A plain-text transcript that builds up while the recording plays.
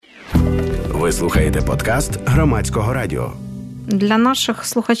Ви слухаєте подкаст Громадського радіо. Для наших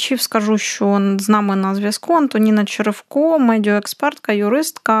слухачів скажу, що з нами на зв'язку Антоніна Черевко, медіаекспертка,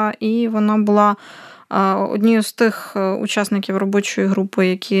 юристка, і вона була однією з тих учасників робочої групи,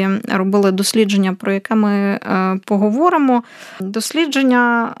 які робили дослідження, про яке ми поговоримо.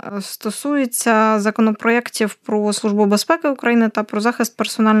 Дослідження стосується законопроєктів про Службу безпеки України та про захист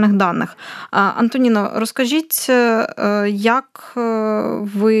персональних даних. Антоніно, розкажіть, як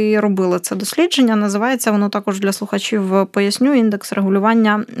ви робили це дослідження? Називається воно також для слухачів, поясню, «Індекс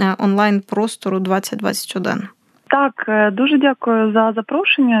регулювання онлайн-простору 2021». Так, дуже дякую за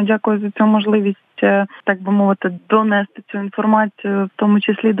запрошення, дякую за цю можливість, так би мовити, донести цю інформацію, в тому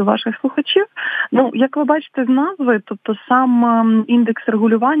числі до ваших слухачів. Як ви бачите з назви, тобто сам індекс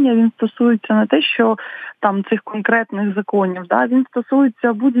регулювання, він стосується не те, що там цих конкретних законів, він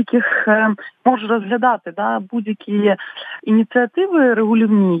стосується будь-яких, може розглядати, будь-які ініціативи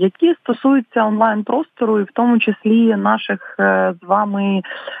регулівні, які стосуються онлайн-простору і в тому числі наших з вами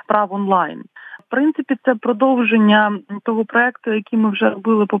прав онлайн. В принципі, це продовження того проекту, який ми вже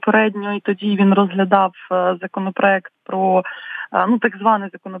робили попередньо, і тоді він розглядав законопроєкт про, так званий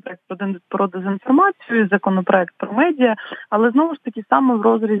законопроєкт про дезінформацію, законопроєкт про медіа, але знову ж таки саме в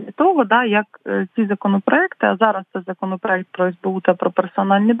розрізі того, як ці законопроєкти, а зараз це законопроєкт про СБУ та про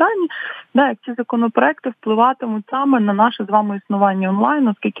персональні дані, як ці законопроєкти впливатимуть саме на наше з вами існування онлайн,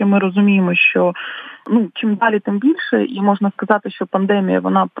 оскільки ми розуміємо, що чим далі, тим більше, і можна сказати, що пандемія,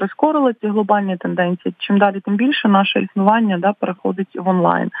 вона прискорила ці глобальні тенденції, чим далі, тим більше наше існування переходить в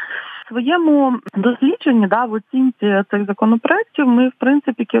онлайн. В своєму дослідженні, в оцінці цих законопроєктів, ми, в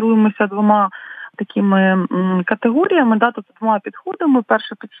принципі, керуємося двома такими категоріями, тобто двома підходами.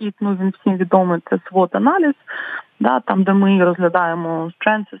 Перший підхід, він всім відомий, це SWOT-аналіз, там, де ми розглядаємо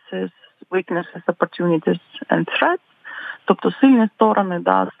strengths, weaknesses, opportunities and threats, тобто сильні сторони,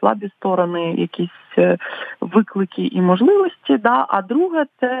 слабі сторони, якісь виклики і можливості. А друге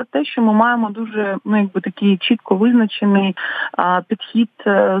 – це те, що ми маємо дуже такий чітко визначений підхід,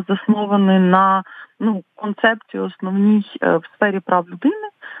 заснований на концепції основній в сфері прав людини.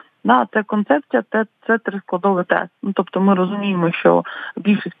 Це концепція, це трискладовий тест. Тобто ми розуміємо, що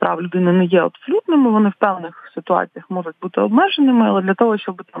більшість прав людини не є абсолютними, вони в певних ситуаціях можуть бути обмеженими, але для того,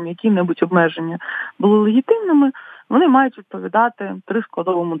 щоб які-небудь обмеження були легітимними, вони мають відповідати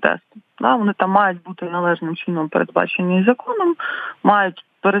трискладовому тесту. Вони там мають бути належним чином передбачені законом, мають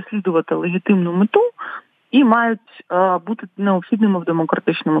переслідувати легітимну мету і мають бути необхідними в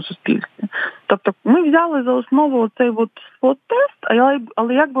демократичному суспільстві. Тобто ми взяли за основу цей SWOT-тест,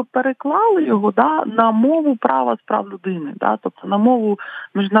 але переклали його на мову права з прав людини, тобто на мову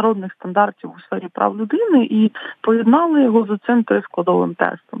міжнародних стандартів у сфері прав людини і поєднали його з цим трискладовим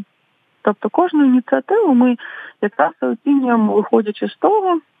тестом. Тобто кожну ініціативу ми якраз оцінюємо, виходячи з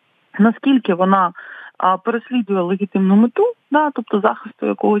того, наскільки вона переслідує легітимну мету, тобто захисту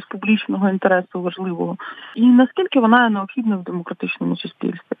якогось публічного інтересу важливого, і наскільки вона є необхідна в демократичному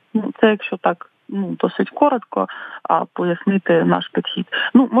суспільстві. Це якщо так досить коротко пояснити наш підхід.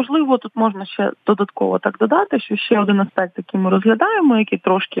 Можливо, тут можна ще додатково так додати, що ще один аспект, який ми розглядаємо, який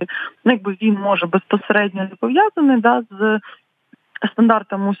трошки, він може безпосередньо не пов'язаний з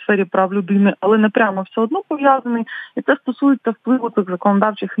стандартами у сфері прав людини, але не прямо все одно пов'язаний. І це стосується впливу цих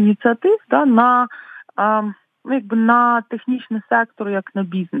законодавчих ініціатив на технічний сектор, як на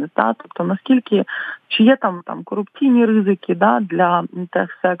бізнес. Тобто наскільки, чи є там корупційні ризики для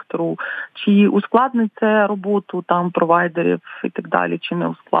техсектору, чи ускладнить це роботу провайдерів і так далі, чи не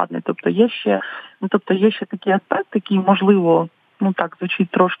ускладнить. Тобто є ще такий аспект, який, можливо, так звучить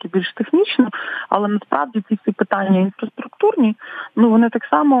трошки більш технічно, але насправді ці всі питання інфраструктурні, вони так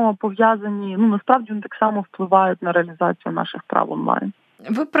само пов'язані, насправді вони так само впливають на реалізацію наших прав онлайн.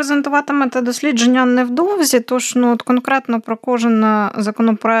 Ви презентуватимете дослідження невдовзі, тож конкретно про кожен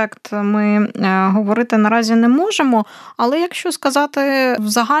законопроект ми говорити наразі не можемо, але якщо сказати в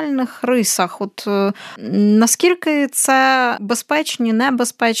загальних рисах, наскільки це безпечні,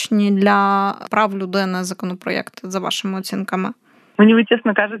 небезпечні для прав людини законопроєкти, за вашими оцінками? Мені,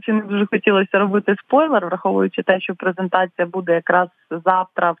 чесно кажучи, не дуже хотілося робити спойлер, враховуючи те, що презентація буде якраз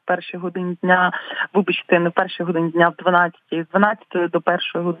завтра в першій годині дня, не в першій годині дня, в 12-й, з 12-ї до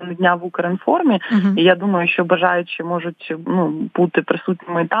першої години дня в Укрінформі. І я думаю, що бажаючі можуть бути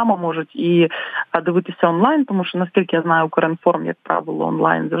присутніми і там, а можуть і дивитися онлайн, тому що, наскільки я знаю, Укрінформ, як правило,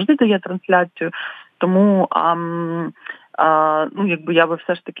 онлайн завжди дає трансляцію. Тому я би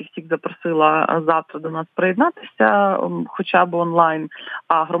все ж таки всіх запросила завтра до нас приєднатися, хоча б онлайн,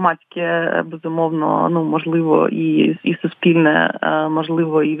 а громадське, безумовно, можливо, і суспільне,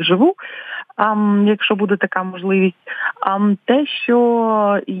 можливо, і вживу, якщо буде така можливість. Те,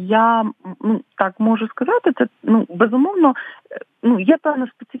 що я так можу сказати, це безумовно є певна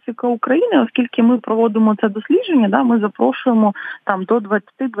специфіка України, оскільки ми проводимо це дослідження, ми запрошуємо там до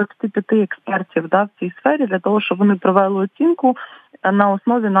 20-25 експертів в цій сфері для того, щоб вони провели оцінку на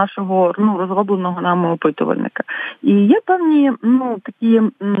основі нашого розробленого нами опитувальника. І є певні такі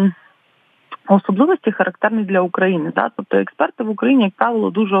особливості характерні для України. Тобто експерти в Україні, як правило,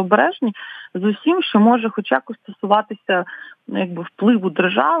 дуже обережні з усім, що може хоч якось стосуватися впливу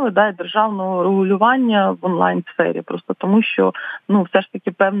держави і державного регулювання в онлайн-сфері. Просто тому, що все ж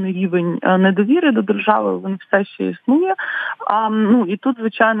таки певний рівень недовіри до держави, він все ще існує. І тут,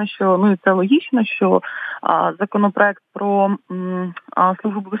 звичайно, що і це логічно, що законопроєкт про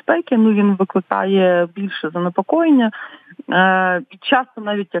Службу безпеки, він викликає більше занепокоєння. І часто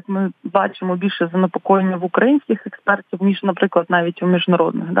навіть, як ми бачимо, більше занепокоєння в українських експертів, ніж, наприклад, навіть у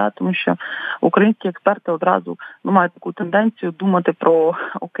міжнародних, тому що українські експерти одразу мають таку тенденцію думати про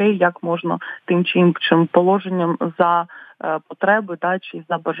як можна тим чи іншим положенням за потреби чи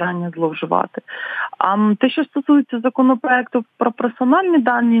за бажання зловживати. А те, що стосується законопроєкту про персональні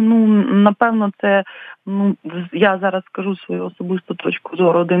дані, напевно, це, я зараз скажу свою особисту точку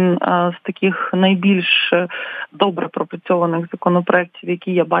зору, один з таких найбільш добре пропрацьованих законопроєктів,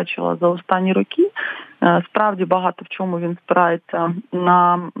 які я бачила за останні роки. Справді багато в чому він спирається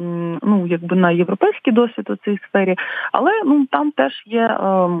на на європейський досвід у цій сфері, але там теж є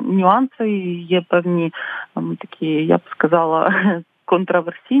нюанси, є певні такі, я б сказала,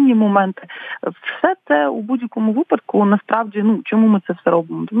 контроверсійні моменти. Все це у будь-якому випадку, насправді, чому ми це все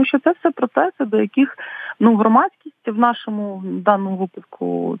робимо? Тому що це все процеси, до яких громадськість в нашому даному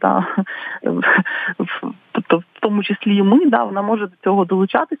випадку, тобто в тому числі і ми, вона може до цього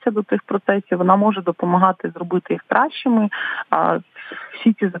долучатися до цих процесів, вона може допомагати зробити їх кращими.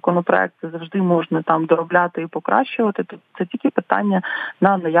 Всі ці законопроекти завжди можна доробляти і покращувати. Це тільки питання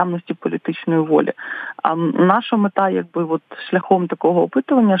на наявності політичної волі. А наша мета, шляхом такого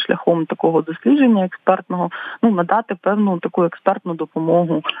опитування, шляхом такого дослідження експертного, надати певну таку експертну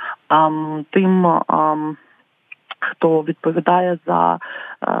допомогу тим, хто відповідає за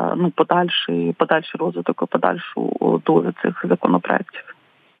подальший розвиток і подальшу долю цих законопроєктів.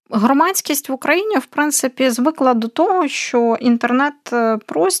 Громадськість в Україні, в принципі, звикла до того, що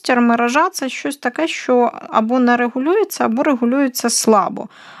інтернет-простір, мережа – це щось таке, що або не регулюється, або регулюється слабо.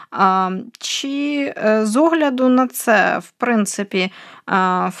 Чи з огляду на це, в принципі,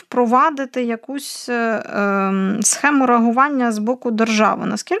 впровадити якусь схему реагування з боку держави?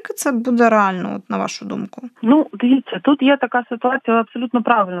 Наскільки це буде реально, на вашу думку? Дивіться, тут є така ситуація, ви абсолютно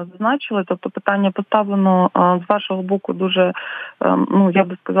правильно зазначили, тобто питання поставлено з вашого боку дуже, я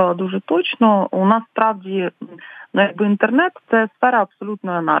би сказала, дуже точно. У нас справді, інтернет – це сфера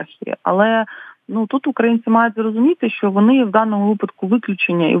абсолютної анархії, але тут українці мають зрозуміти, що вони в даному випадку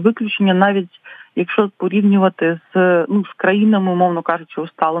виключення навіть, якщо порівнювати з країнами, умовно кажучи,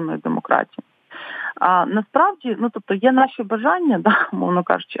 усталеної демократії. А насправді, тобто є наші бажання, умовно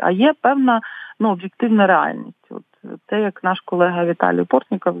кажучи, а є певна об'єктивна реальність. Те, як наш колега Віталій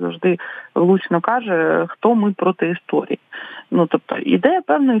Портніков завжди влучно каже, хто ми проти історії. Тобто іде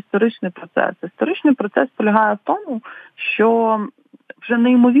певний історичний процес. Історичний процес полягає в тому, що вже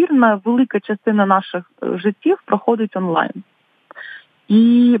неймовірна велика частина наших життів проходить онлайн.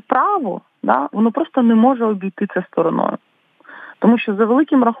 І право, воно просто не може обійти це стороною. Тому що за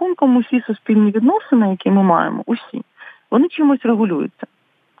великим рахунком усі суспільні відносини, які ми маємо, вони чимось регулюються.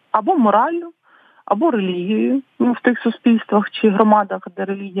 Або мораллю, або релігією, в тих суспільствах чи громадах, де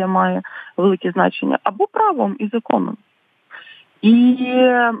релігія має велике значення, або правом і законом. І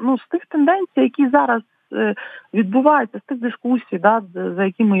з тих тенденцій, які зараз відбуваються, з тих дискусій, за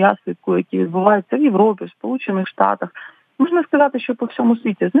якими я слідкую, які відбуваються в Європі, в Сполучених Штатах, можна сказати, що по всьому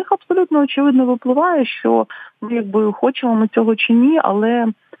світі. З них абсолютно очевидно випливає, що хочемо ми цього чи ні, але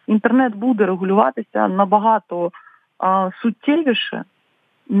інтернет буде регулюватися набагато суттєвіше,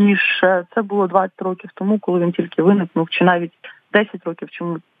 ніж це було 20 років тому, коли він тільки виникнув, чи навіть 10 років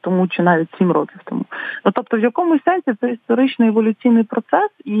тому, чи навіть 7 років тому. Тобто в якомусь сенсі це історичний еволюційний процес,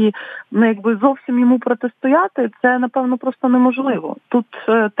 і зовсім йому протистояти, це, напевно, просто неможливо. Тут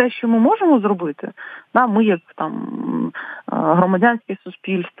те, що ми можемо зробити, ми як громадянське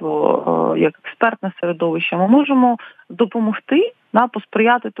суспільство, як експертне середовище, ми можемо допомогти,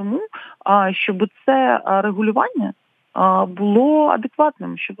 посприяти тому, щоб це регулювання було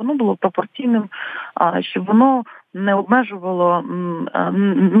адекватним, щоб воно було пропорційним, щоб воно не обмежувало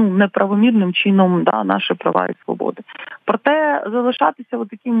неправомірним чином наші права і свободи. Проте залишатися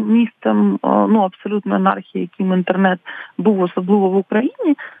таким місцем абсолютної анархії, яким інтернет був, особливо в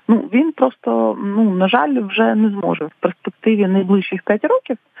Україні, він просто, на жаль, вже не зможе в перспективі найближчих 5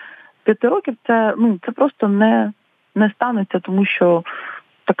 років. 5 років це просто не станеться, тому що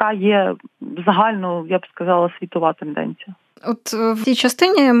така є загально, я б сказала, світова тенденція. От в цій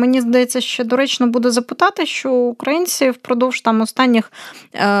частині, мені здається, ще доречно буде запитати, що українці впродовж останніх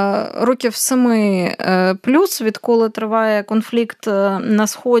років 7 плюс, відколи триває конфлікт на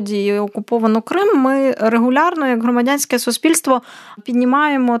Сході і окуповано Крим, ми регулярно, як громадянське суспільство,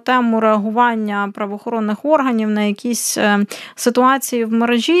 піднімаємо тему реагування правоохоронних органів на якісь ситуації в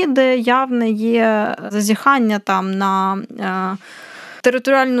мережі, де явне є зазіхання на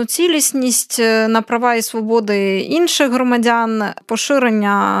територіальну цілісність, на права і свободи інших громадян,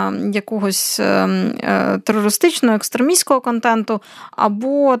 поширення якогось терористичного, екстремістського контенту,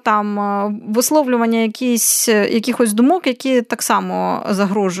 або висловлювання якихось думок, які так само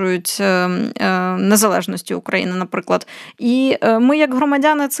загрожують незалежності України, наприклад. І ми, як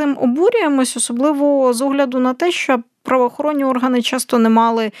громадяни, цим обурюємось, особливо з огляду на те, що правоохоронні органи часто не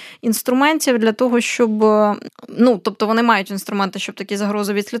мали інструментів для того, щоб... тобто вони мають інструменти, щоб такі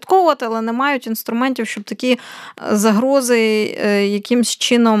загрози відслідковувати, але не мають інструментів, щоб такі загрози якимсь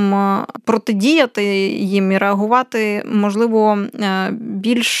чином протидіяти їм і реагувати, можливо,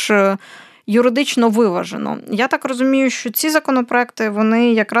 більш юридично виважено. Я так розумію, що ці законопроекти,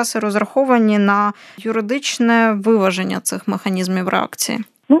 вони якраз і розраховані на юридичне виваження цих механізмів реакції.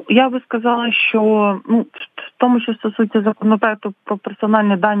 Я би сказала, що в тому, що стосується законопроекту про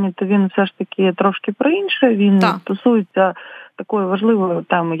персональні дані, то він все ж таки трошки про інше. Він стосується такої важливої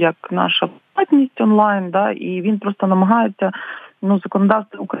теми, як наша приватність онлайн, і він просто намагається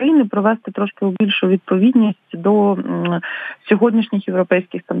законодавство України привести трошки у більшу відповідність до сьогоднішніх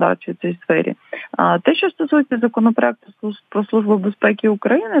європейських стандартів у цій сфері. Те, що стосується законопроекту про Службу безпеки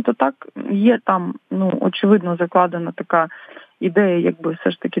України, то так, є там, очевидно, закладена така ідея, якби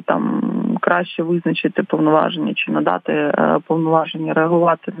все ж таки там краще визначити повноваження чи надати повноваження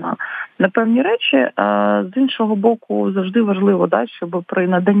реагувати на певні речі. З іншого боку, завжди важливо, щоб при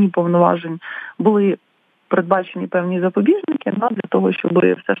наданні повноважень були передбачені певні запобіжники, для того, щоб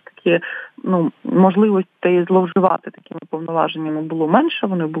все ж таки можливостей зловживати такими повноваженнями було менше,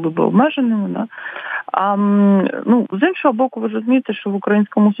 вони були б обмеженими. З іншого боку, ви розумієте, що в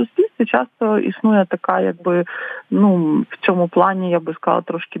українському суспільстві часто існує така, в цьому плані, я би сказала,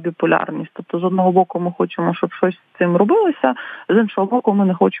 трошки біполярність. Тобто, з одного боку, ми хочемо, щоб щось з цим робилося, з іншого боку, ми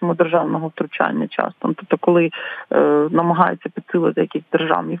не хочемо державного втручання часто. Тобто, коли намагаються підсилити якісь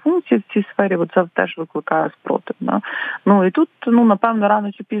державні функції в цій сфері, це теж викликає спротив. І тут, напевно,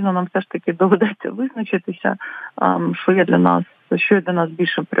 рано чи пізно нам все ж таки доведеться визначитися, що є для нас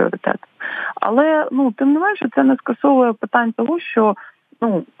більшим пріоритетом. Але, тим не менше, це не скасовує питань того, що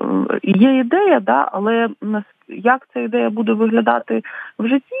є ідея, але як ця ідея буде виглядати в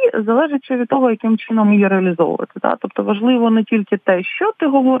житті, залежить від того, яким чином її реалізовувати. Тобто важливо не тільки те, що ти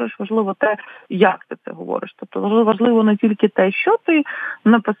говориш, важливо те, як ти це говориш. Тобто важливо не тільки те, що ти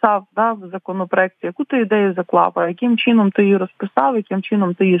написав в законопроекті, яку ти ідею заклав, а яким чином ти її розписав, яким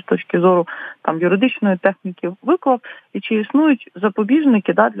чином ти її з точки зору юридичної техніки виклав, і чи існують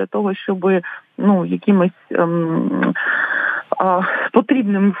запобіжники для того, щоб якимось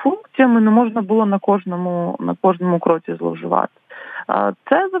потрібними функціями не можна було на кожному кроці зловживати.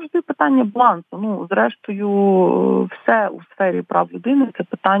 Це завжди питання балансу. Зрештою, все у сфері прав людини – це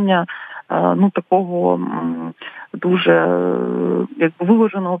питання такого дуже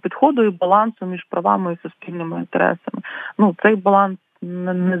виваженого підходу і балансу між правами і суспільними інтересами. Цей баланс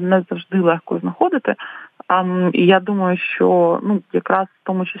не завжди легко знаходити. І я думаю, що якраз в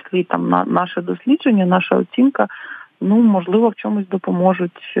тому числі наше дослідження, наша оцінка, можливо, в чомусь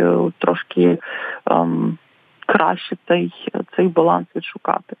допоможуть трошки краще цей баланс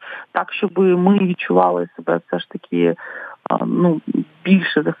відшукати. Так, щоб ми відчували себе все ж таки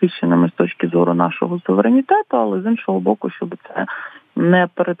більше захищеними з точки зору нашого суверенітету, але з іншого боку, щоб це не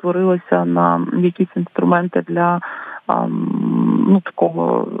перетворилося на якісь інструменти для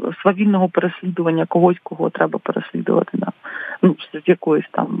такого свавільного переслідування когось, кого треба переслідувати з якоюсь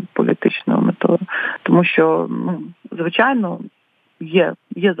політичною метою. Тому що, звичайно,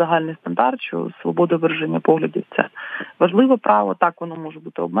 є загальний стандарт, що свобода вираження поглядів – це важливе право, так воно може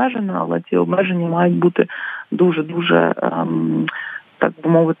бути обмежено, але ці обмеження мають бути дуже-дуже, так би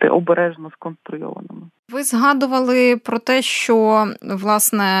мовити, обережно сконструйованими. Ви згадували про те, що,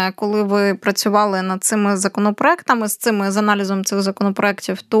 власне, коли ви працювали над цими законопроектами, з аналізом цих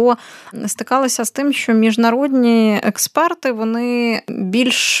законопроектів, то стикалися з тим, що міжнародні експерти, вони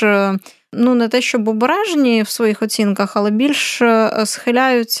більш не те, щоб обережні в своїх оцінках, але більш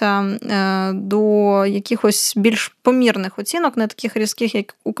схиляються до якихось більш помірних оцінок, не таких різких, як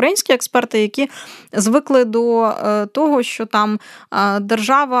українські експерти, які звикли до того, що там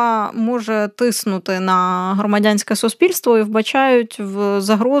держава може тиснути на громадянське суспільство і вбачають в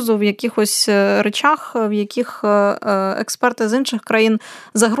загрозу в якихось речах, в яких експерти з інших країн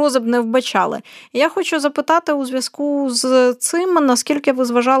загрози б не вбачали. І я хочу запитати у зв'язку з цим, наскільки ви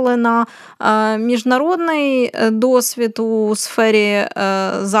зважали на міжнародний досвід у сфері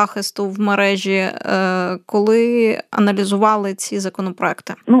захисту в мережі, коли аналізували ці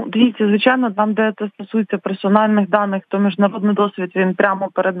законопроекти? Дивіться, звичайно, там, де це стосується персональних даних, то міжнародний досвід, він прямо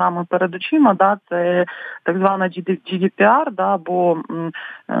перед нами, перед очима, да, це так звана GDPR, да, або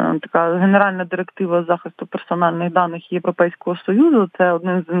така генеральна директива захисту персональних даних Європейського Союзу, це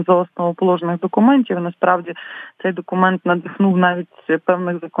один з основоположних документів. Насправді, цей документ надихнув навіть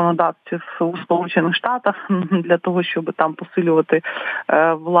певних законодавців у Сполучених Штатах для того, щоб там посилювати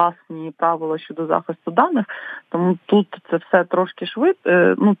власні правила щодо захисту даних. Тому тут це все трошки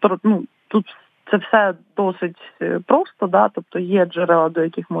тут це все досить просто, да, тобто є джерела, до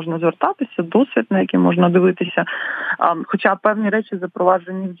яких можна звертатися, досвід, на який можна дивитися. Хоча певні речі,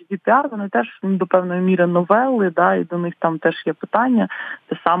 запроваджені в GDPR, вони теж до певної міри новели, да, і до них там теж є питання.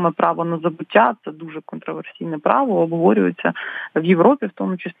 Це саме право на забуття, це дуже контроверсійне право, обговорюється в Європі, в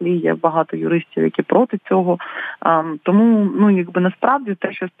тому числі є багато юристів, які проти цього. Тому, насправді,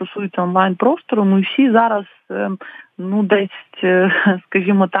 те, що стосується онлайн-простору, ми всі зараз десь,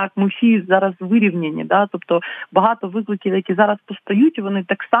 скажімо так, ми всі зараз вирівняні, да, тобто багато викликів, які зараз постають, вони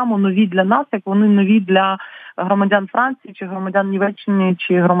так само нові для нас, як вони нові для громадян Франції, чи громадян Німеччини,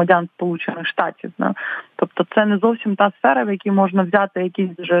 чи громадян Сполучених Штатів. Да. Тобто це не зовсім та сфера, в якій можна взяти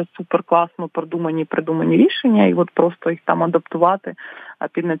якісь вже суперкласно придумані рішення і от просто їх там адаптувати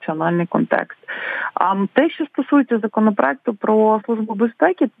під національний контекст. А те, що стосується законопроєкту про Службу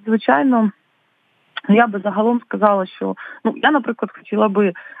безпеки, це, звичайно, я би загалом сказала, що я, наприклад, хотіла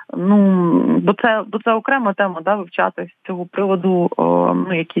би, бо це окрема тема, да, вивчати з цього приводу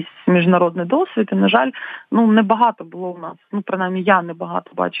якийсь міжнародний досвід. І, на жаль, небагато було у нас, принаймні я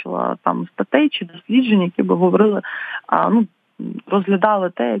небагато бачила там статей чи досліджень, які би говорили, розглядали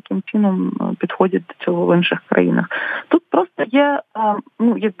те, яким чином підходять до цього в інших країнах. Тут просто є,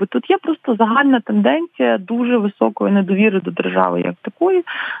 тут є просто загальна тенденція дуже високої недовіри до держави як такої,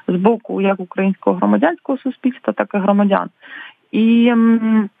 з боку як українського громадянського суспільства, так і громадян. І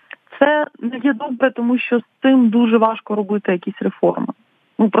це не є добре, тому що з цим дуже важко робити якісь реформи.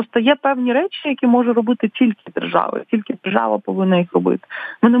 Просто є певні речі, які може робити тільки держава, тільки держава повинна їх робити.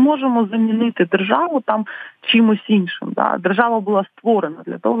 Ми не можемо замінити державу там чимось іншим. Да? Держава була створена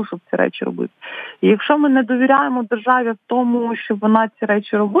для того, щоб ці речі робити. І якщо ми не довіряємо державі в тому, щоб вона ці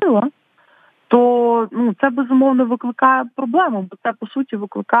речі робила, то це, безумовно, викликає проблему, бо це, по суті,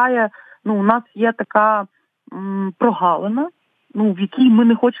 викликає, у нас є така прогалина, в якій ми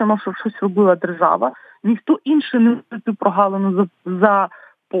не хочемо, щоб щось робила держава. Ніхто інший не може цю прогалину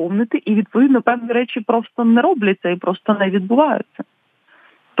заповнити, і, відповідно, певні речі просто не робляться і просто не відбуваються.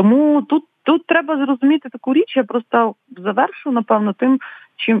 Тому тут треба зрозуміти таку річ, я просто завершу, напевно, тим,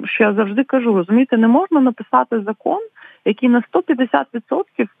 що я завжди кажу. Розумієте, не можна написати закон, який на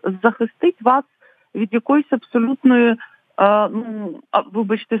 150% захистить вас від якоїсь абсолютної,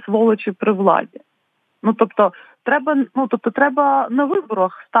 вибачте, сволочі при владі. Треба на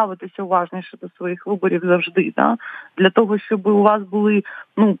виборах ставитися уважніше до своїх виборів завжди, да? Для того, щоб у вас були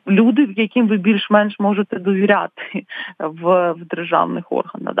люди, яким ви більш-менш можете довіряти в державних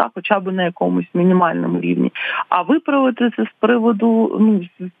органах, да? Хоча б на якомусь мінімальному рівні. А виправити це з приводу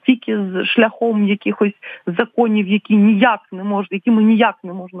тільки з шляхом якихось законів, якими ніяк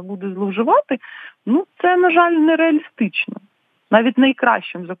не можна буде зловживати, це, на жаль, нереалістично. Навіть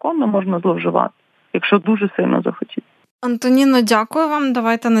найкращим законом можна зловживати, якщо дуже сильно захотіти. Антоніно, дякую вам.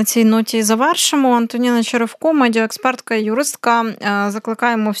 Давайте на цій ноті і завершимо. Антоніна Черевко, медіаекспертка і юристка.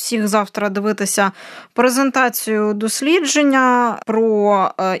 Закликаємо всіх завтра дивитися презентацію дослідження про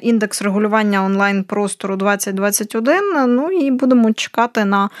індекс регулювання онлайн-простору 2021. І будемо чекати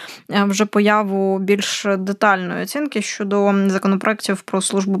на вже появу більш детальної оцінки щодо законопроєктів про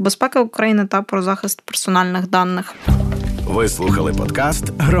Службу безпеки України та про захист персональних даних. Ви слухали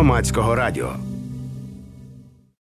подкаст Громадського радіо.